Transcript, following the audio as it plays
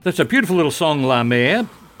That's a beautiful little song, La Mer,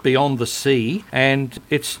 Beyond the Sea, and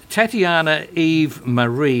it's Tatiana Eve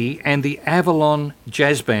Marie and the Avalon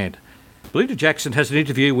Jazz Band. Belinda Jackson has an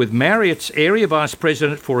interview with Marriott's Area Vice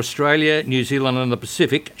President for Australia, New Zealand and the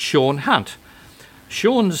Pacific, Sean Hunt.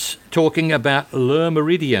 Sean's talking about Le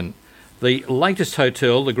Meridien, the latest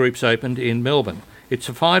hotel the group's opened in Melbourne. It's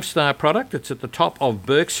a 5-star product. It's at the top of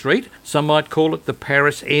Bourke Street. Some might call it the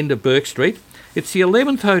Paris end of Bourke Street. It's the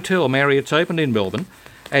 11th hotel Marriott's opened in Melbourne,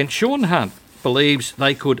 and Sean Hunt believes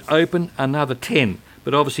they could open another 10,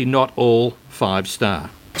 but obviously not all 5-star.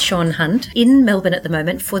 Sean Hunt in Melbourne at the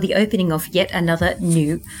moment for the opening of yet another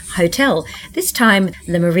new hotel, this time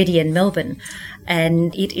the Meridien Melbourne.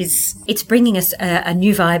 And it's bringing us a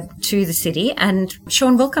new vibe to the city. And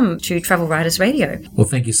Sean, welcome to Travel Writers Radio. Well,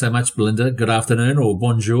 thank you so much, Belinda. Good afternoon or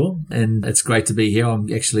bonjour. And it's great to be here.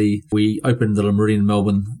 We opened the Meridien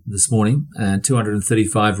Melbourne this morning,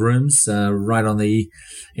 235 rooms, right on the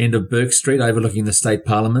end of Bourke Street, overlooking the State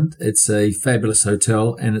Parliament. It's a fabulous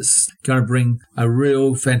hotel and it's going to bring a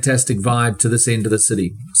real fantastic vibe to this end of the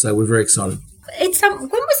city. So we're very excited. When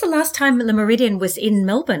was the last time Le Meridien was in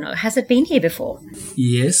Melbourne, or has it been here before?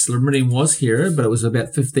 Yes, Le Meridien was here, but it was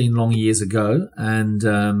about 15 long years ago. And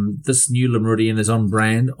this new Le Meridien is on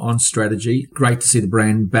brand, on strategy. Great to see the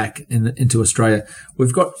brand back into Australia.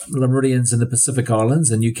 We've got Le Meridiens in the Pacific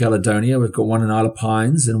Islands and New Caledonia. We've got one in Isle of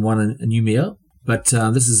Pines and one in Noumea. But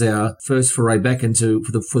this is our first foray back for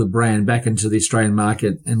the brand back into the Australian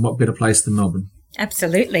market, and what better place than Melbourne?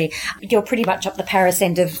 Absolutely. You're pretty much up the Paris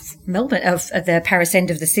end of Melbourne, of the Paris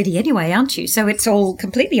end of the city anyway, aren't you? So it's all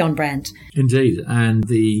completely on brand. Indeed. And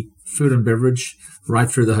the food and beverage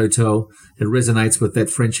right through the hotel, it resonates with that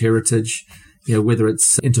French heritage. You know, whether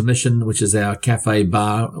it's Intermission, which is our cafe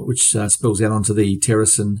bar, which spills out onto the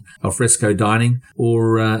terrace and alfresco dining,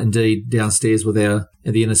 or indeed downstairs with the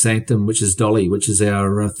inner sanctum, which is Dolly, which is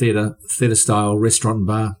our theatre style restaurant and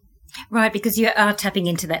bar. Right, because you are tapping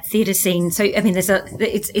into that theatre scene. So, I mean,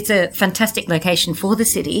 it's a fantastic location for the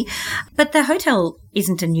city. But the hotel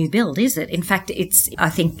isn't a new build, is it? In fact, I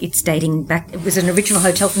think it's dating back. It was an original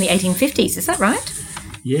hotel from the 1850s. Is that right?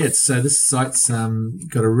 Yeah, so this site's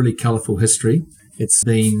got a really colourful history. It's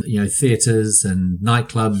been, theatres and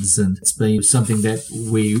nightclubs, and it's been something that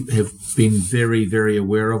we have been very, very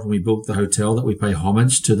aware of when we built the hotel, that we pay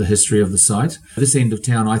homage to the history of the site. This end of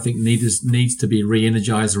town, I think, needs to be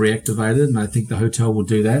re-energised, reactivated, and I think the hotel will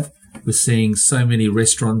do that. We're seeing so many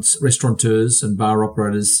restaurateurs and bar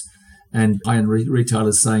operators and high-end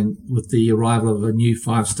retailers saying, with the arrival of a new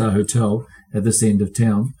 5-star hotel at this end of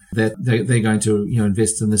town, that they're going to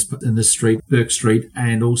invest in this street, Bourke Street,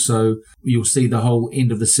 and also you'll see the whole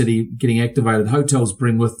end of the city getting activated. Hotels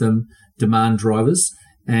bring with them demand drivers,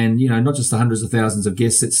 and not just the hundreds of thousands of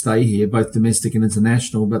guests that stay here, both domestic and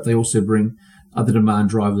international, but they also bring other demand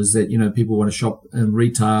drivers that people want to shop in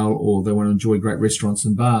retail, or they want to enjoy great restaurants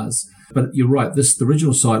and bars. But you're right, the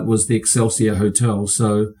original site was the Excelsior Hotel.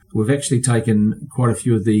 So we've actually taken quite a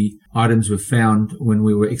few of the items we've found when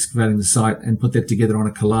we were excavating the site and put that together on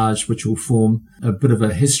a collage, which will form a bit of a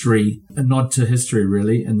nod to history,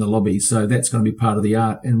 really, in the lobby. So that's going to be part of the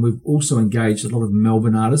art. And we've also engaged a lot of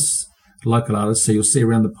Melbourne artists, local artists. So you'll see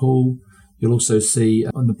around the pool, you'll also see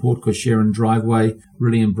on the Port Cochere driveway,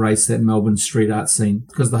 really embrace that Melbourne street art scene.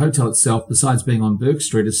 Because the hotel itself, besides being on Bourke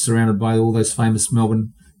Street, is surrounded by all those famous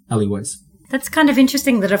Melbourne alleyways. That's kind of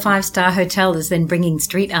interesting that a 5-star hotel is then bringing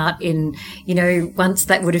street art in. Once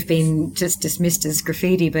that would have been just dismissed as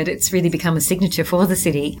graffiti, but it's really become a signature for the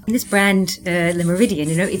city. This brand, Le Meridien,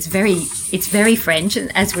 it's very French,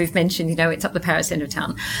 and as we've mentioned, it's up the Paris end of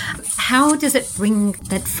town. How does it bring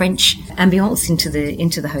that French ambience into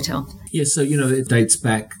the hotel? Yeah, so, it dates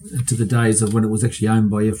back to the days of when it was actually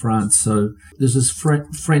owned by Air France. So there's this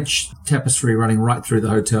French tapestry running right through the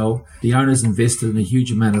hotel. The owners invested in a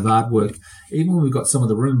huge amount of artwork. Even when we've got some of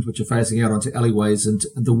the rooms which are facing out onto alleyways, and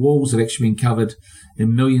the walls have actually been covered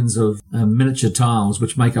in millions of miniature tiles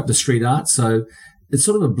which make up the street art. So it's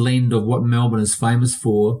sort of a blend of what Melbourne is famous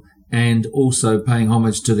for, and also paying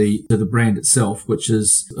homage to the brand itself, which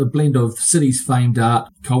is a blend of the city's famed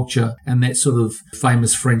art, culture, and that sort of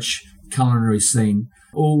famous French culinary scene,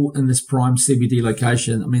 all in this prime CBD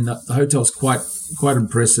location. I mean, the hotel's quite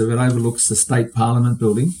impressive. It overlooks the State Parliament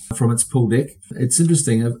building from its pool deck. It's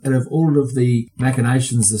interesting. Out of all of the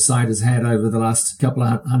machinations the site has had over the last couple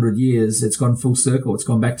of hundred years, it's gone full circle. It's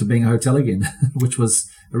gone back to being a hotel again, which was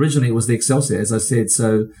originally it was the Excelsior, as I said.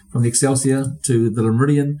 So from the Excelsior to the Le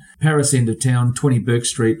Meridien, Paris end of town, 20 Bourke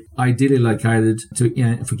Street, ideally located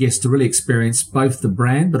for guests to really experience both the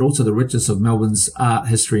brand but also the richness of Melbourne's art,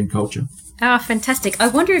 history and culture. Ah, fantastic. I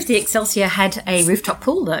wonder if the Excelsior had a rooftop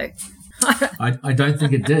pool, though. I don't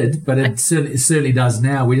think it did, but it certainly does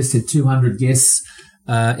now. We just had 200 guests,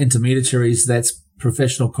 intermediaries, that's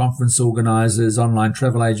professional conference organisers, online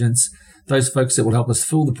travel agents, those folks that will help us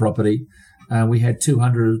fill the property. We had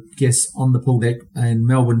 200 guests on the pool deck, and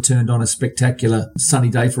Melbourne turned on a spectacular sunny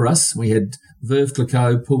day for us. We had Veuve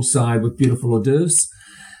Clicquot poolside with beautiful hors d'oeuvres,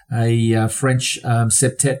 a French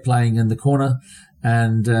septet playing in the corner,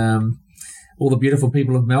 and all the beautiful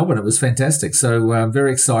people of Melbourne. It was fantastic. So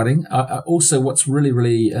very exciting. Also, what's really,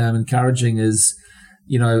 really encouraging is,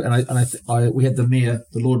 we had the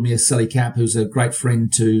Lord Mayor Sally Capp, who's a great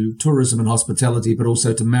friend to tourism and hospitality, but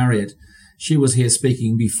also to Marriott. She was here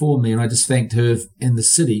speaking before me, and I just thanked her and the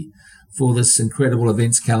city for this incredible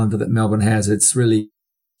events calendar that Melbourne has. It's really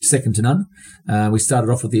second to none. We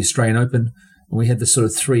started off with the Australian Open, and we had this sort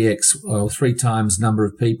of 3x, or 3 times number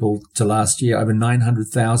of people to last year, over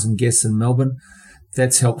 900,000 guests in Melbourne.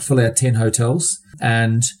 That's helped fill our 10 hotels.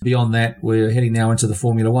 And beyond that, we're heading now into the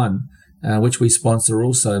Formula One, which we sponsor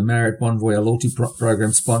also. Marriott Bonvoy, our loyalty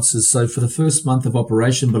program sponsors. So for the first month of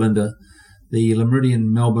operation, Belinda, the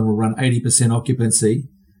Meridien Melbourne will run 80% occupancy,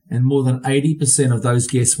 and more than 80% of those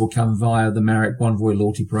guests will come via the Marriott Bonvoy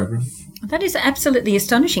loyalty program. That is absolutely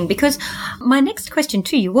astonishing, because my next question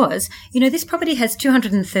to you was, this property has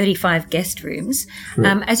 235 guest rooms.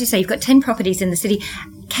 As you say, you've got 10 properties in the city.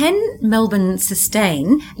 Can Melbourne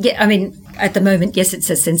sustain? Yeah, I mean, at the moment, yes, it's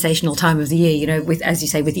a sensational time of the year, with, as you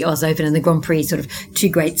say, with the Oz Open and the Grand Prix, sort of 2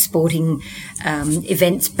 great sporting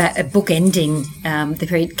events bookending the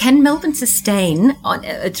period. Can Melbourne sustain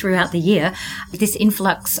throughout the year this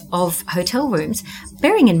influx of hotel rooms,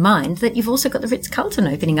 bearing in mind that you've also got the Ritz-Carlton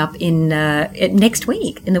opening up in next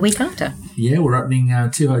week, in the week after? Yeah, we're opening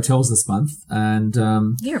 2 hotels this month. And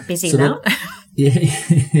you're busy now. Yeah.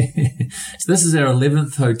 So this is our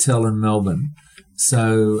 11th hotel in Melbourne.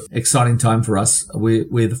 So exciting time for us.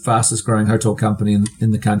 We're the fastest growing hotel company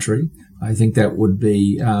in the country. I think that would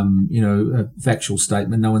be, a factual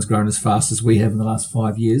statement. No one's grown as fast as we have in the last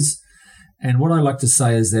 5 years. And what I like to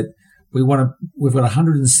say is that we've got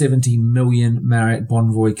 170 million Marriott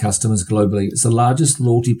Bonvoy customers globally. It's the largest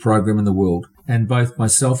loyalty program in the world. And both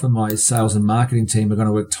myself and my sales and marketing team are going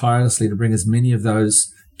to work tirelessly to bring as many of those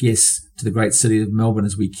guests to the great city of Melbourne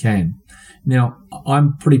as we can. Now,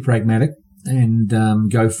 I'm pretty pragmatic and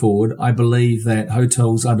go forward. I believe that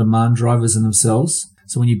hotels are demand drivers in themselves.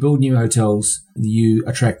 So when you build new hotels, you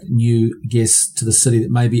attract new guests to the city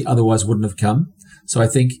that maybe otherwise wouldn't have come. So I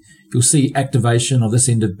think you'll see activation of this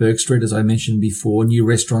end of Bourke Street, as I mentioned before, new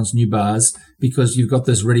restaurants, new bars, because you've got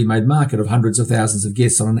this ready-made market of hundreds of thousands of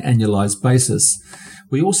guests on an annualized basis.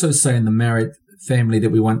 We also say in the Marriott family that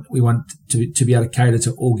we want to be able to cater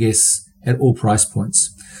to all guests at all price points.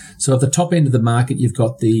 So at the top end of the market, you've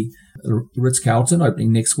got the Ritz-Carlton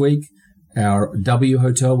opening next week, our W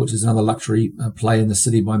Hotel, which is another luxury play in the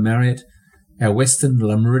city by Marriott, our Westin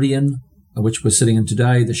Le Meridien, which we're sitting in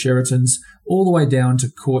today, the Sheratons, all the way down to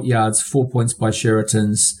Courtyards, 4 Points by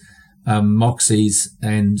Sheratons, Moxies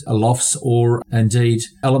and Lofts, or indeed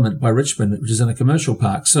Element by Richmond, which is in a commercial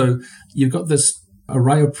park. So you've got this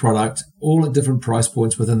array of product, all at different price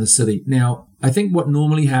points within the city. Now, I think what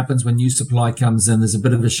normally happens when new supply comes in, there's a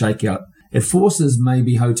bit of a shakeout. It forces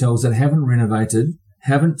maybe hotels that haven't renovated,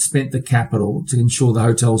 haven't spent the capital to ensure the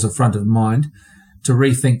hotels are front of mind, to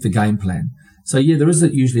rethink the game plan. So yeah, there is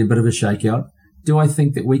usually a bit of a shakeout. Do I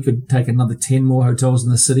think that we could take another 10 more hotels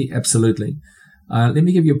in the city? Absolutely. Let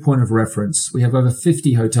me give you a point of reference. We have over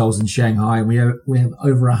 50 hotels in Shanghai, and we have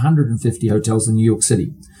over 150 hotels in New York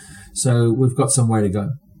City. So we've got some way to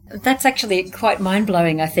go. That's actually quite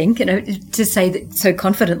mind-blowing, I think, to say that so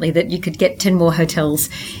confidently that you could get 10 more hotels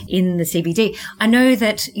in the CBD. I know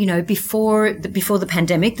that, before the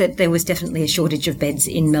pandemic, that there was definitely a shortage of beds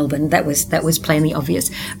in Melbourne. That was plainly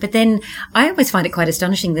obvious. But then I always find it quite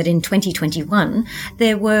astonishing that in 2021,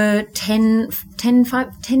 there were 10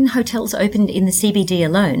 hotels opened in the CBD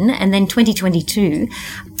alone, and then 2022,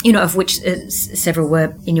 of which several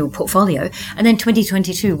were in your portfolio. And then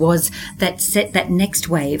 2022 was that next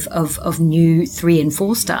wave of new 3 and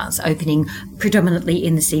 4 stars opening predominantly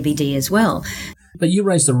in the CBD as well. But you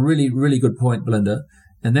raised a really, really good point, Belinda,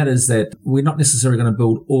 and that is that we're not necessarily going to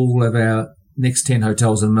build all of our next 10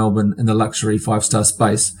 hotels in Melbourne in the luxury 5-star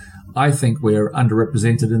space. I think we're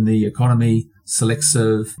underrepresented in the economy, select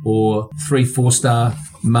serve, or 3-4-star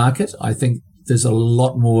market. I think there's a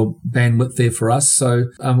lot more bandwidth there for us. So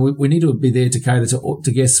we need to be there to cater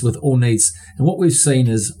to guests with all needs. And what we've seen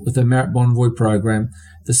is with the Marriott Bonvoy program,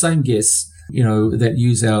 the same guests, that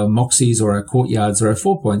use our Moxies or our Courtyards or our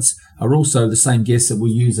 4 Points are also the same guests that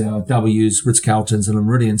will use our W's, Ritz-Carltons and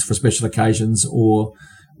Meridians for special occasions or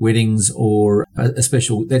weddings or a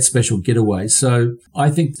special getaway. So I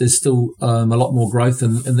think there's still a lot more growth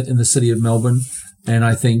in the city of Melbourne. And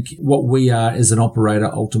I think what we are is an operator.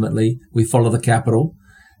 Ultimately, we follow the capital.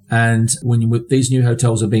 And when these new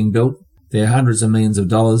hotels are being built, they're hundreds of millions of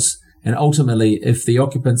dollars. And ultimately, if the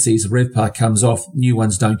occupancy's RevPAR comes off, new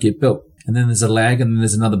ones don't get built. And then there's a lag and then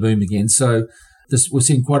there's another boom again. So we're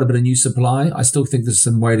seeing quite a bit of new supply. I still think there's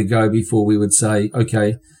some way to go before we would say,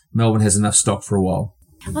 okay, Melbourne has enough stock for a while.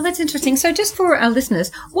 Well, that's interesting. So just for our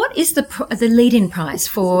listeners, what is the lead-in price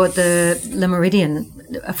for the Le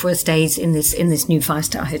Meridien for stays in this new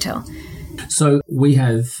 5-star hotel? So we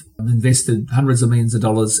have invested hundreds of millions of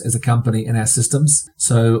dollars as a company in our systems.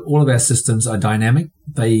 So all of our systems are dynamic.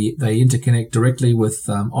 They interconnect directly with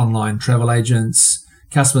online travel agents.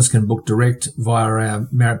 Customers can book direct via our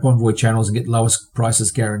Marriott Bonvoy channels and get lowest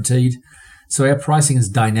prices guaranteed. So our pricing is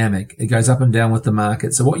dynamic. It goes up and down with the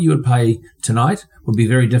market. So what you would pay tonight would be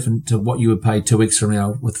very different to what you would pay 2 weeks from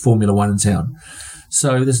now with Formula One in town.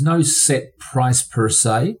 So there's no set price per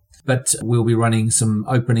se, but we'll be running some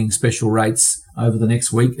opening special rates over the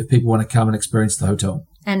next week if people want to come and experience the hotel.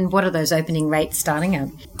 And what are those opening rates starting at,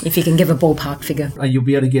 if you can give a ballpark figure? You'll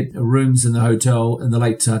be able to get rooms in the hotel in the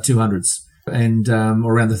late 200s. And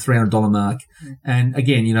around the $300 mark. And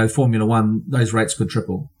again, Formula One, those rates could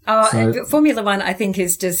triple. Formula One, I think,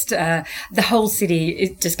 is just the whole city.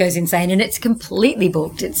 It just goes insane, and it's completely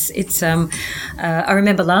booked. I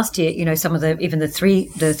remember last year, some of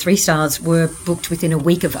the three stars were booked within a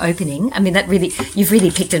week of opening. I mean, you've really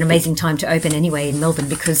picked an amazing time to open anyway in Melbourne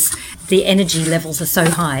because the energy levels are so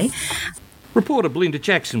high. Reporter Belinda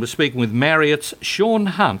Jackson was speaking with Marriott's Sean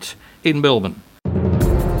Hunt in Melbourne.